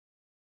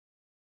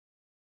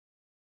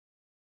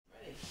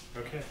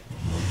Okay.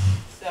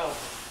 So,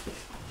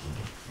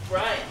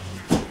 Brian.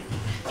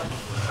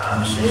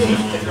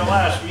 It's your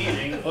last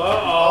meeting.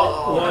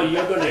 Uh-oh. Well,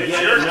 you're going to It's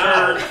get your it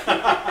now.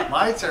 turn.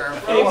 My turn.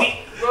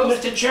 Hey,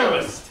 Mr. Chairman,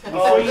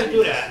 before you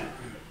do that,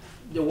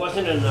 there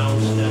wasn't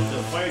announced that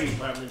the fire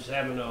department's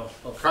having a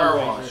Car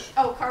fundraiser. wash.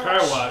 Oh, Car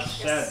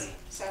wash Yes.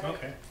 Saturday.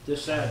 Okay.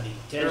 This Saturday.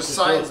 10 There's to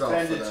signs 12. out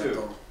 10 for to that 2.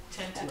 though.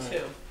 10 to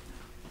 2.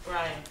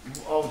 Brian.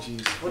 Oh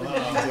jeez, what did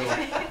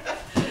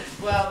you do?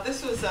 Well,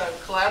 this was a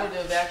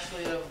collaborative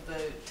actually of the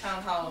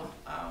Town Hall,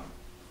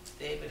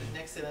 David and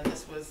Nixon, and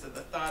this was the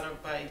thought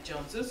of by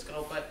Joan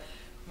Zusko, but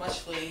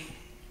muchly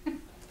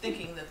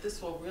thinking that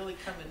this will really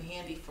come in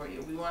handy for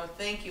you. We want to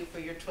thank you for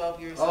your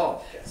 12 years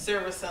of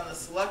service on the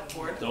select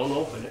board. Don't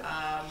open it.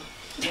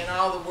 And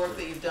all the work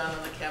that you've done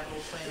on the capital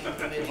planning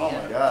committee. Oh my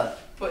and God.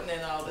 putting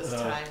in all this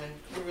time, and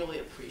we really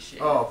appreciate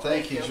it. Oh,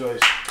 thank you, Joyce.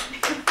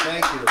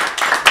 Thank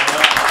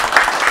you.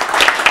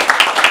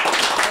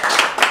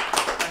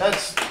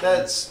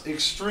 That's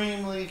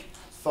extremely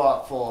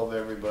thoughtful of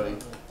everybody.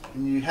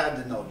 And you had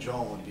to know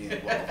Joan would be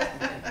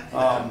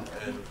involved.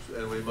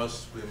 And we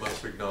must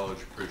acknowledge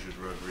Bridget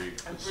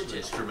Rodriguez, was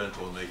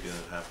instrumental in making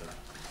it happen.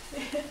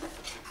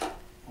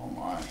 Oh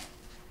my.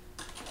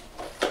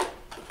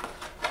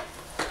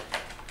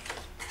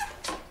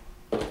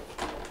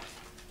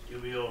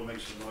 You'll be able to make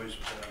some noise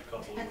with that in a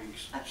couple of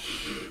weeks.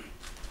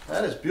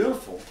 That is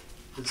beautiful.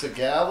 It's a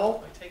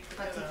gavel I take the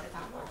Let's head take off. the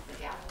top off the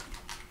gavel.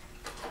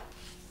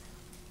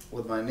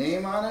 with my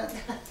name on it.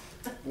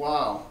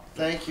 Wow,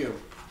 thank you.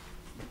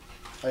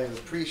 I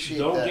appreciate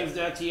Don't that. give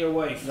that to your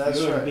wife. That's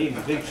You're right. going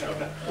to be in big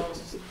trouble.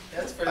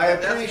 That's for, I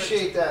that's for-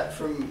 appreciate that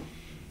from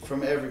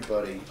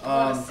everybody.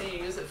 I want to see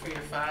you use it for your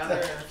father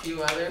and a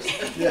few others.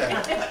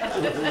 Yeah.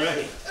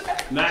 Right.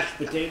 Mashed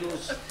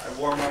potatoes. I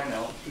wore mine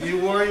out. You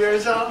wore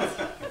yours out?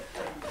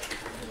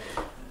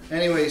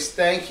 Anyways,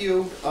 thank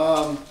you.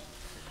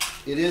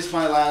 It is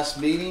my last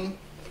meeting.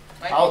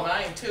 Might be I'll-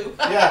 mine too.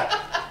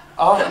 Yeah.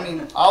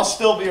 I'll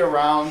still be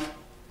around.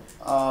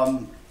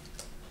 I'm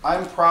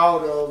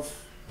proud of,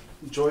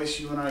 Joyce,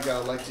 you and I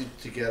got elected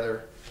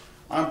together.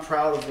 I'm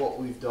proud of what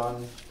we've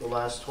done the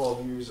last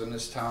 12 years in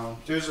this town.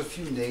 There's a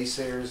few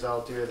naysayers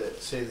out there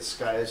that say the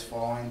sky is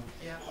falling.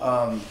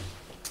 Yeah.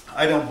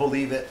 I don't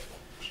believe it.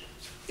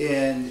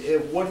 And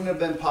it wouldn't have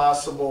been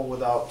possible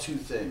without two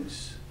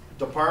things.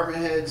 Department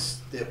heads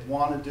that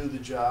want to do the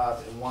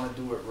job and want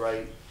to do it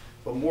right,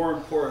 but more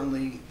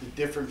importantly, the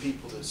different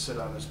people that sit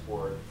on this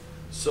board.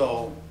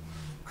 So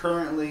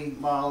currently,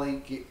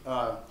 Molly,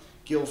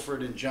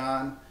 Guilford, and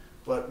John,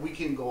 but we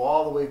can go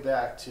all the way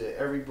back to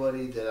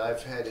everybody that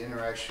I've had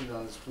interaction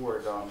on this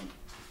board.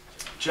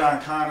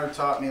 John Connor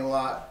taught me a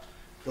lot.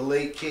 The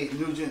late Kate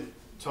Nugent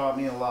taught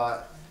me a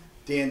lot.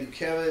 Dan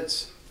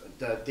Dukevitz,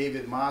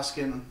 David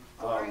Moskin,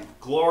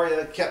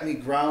 Gloria kept me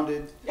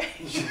grounded.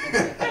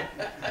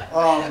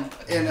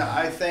 And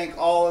I thank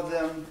all of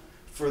them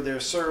for their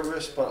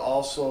service, but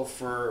also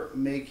for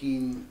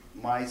making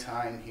my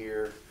time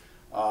here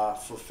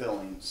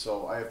fulfilling.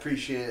 So I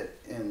appreciate it,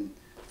 and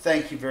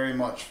thank you very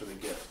much for the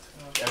gift,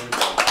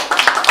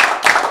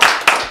 everybody.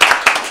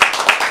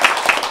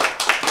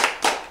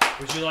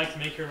 Would you like to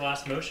make your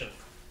last motion?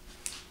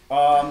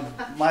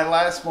 My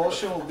last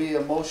motion will be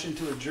a motion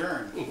to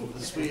adjourn,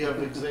 as we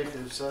have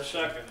executive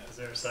session. Second. Is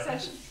there a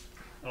second?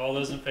 All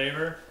those in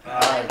favor?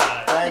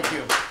 Aye. Thank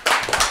you.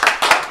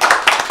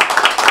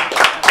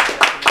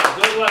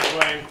 Good luck,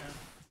 Wayne.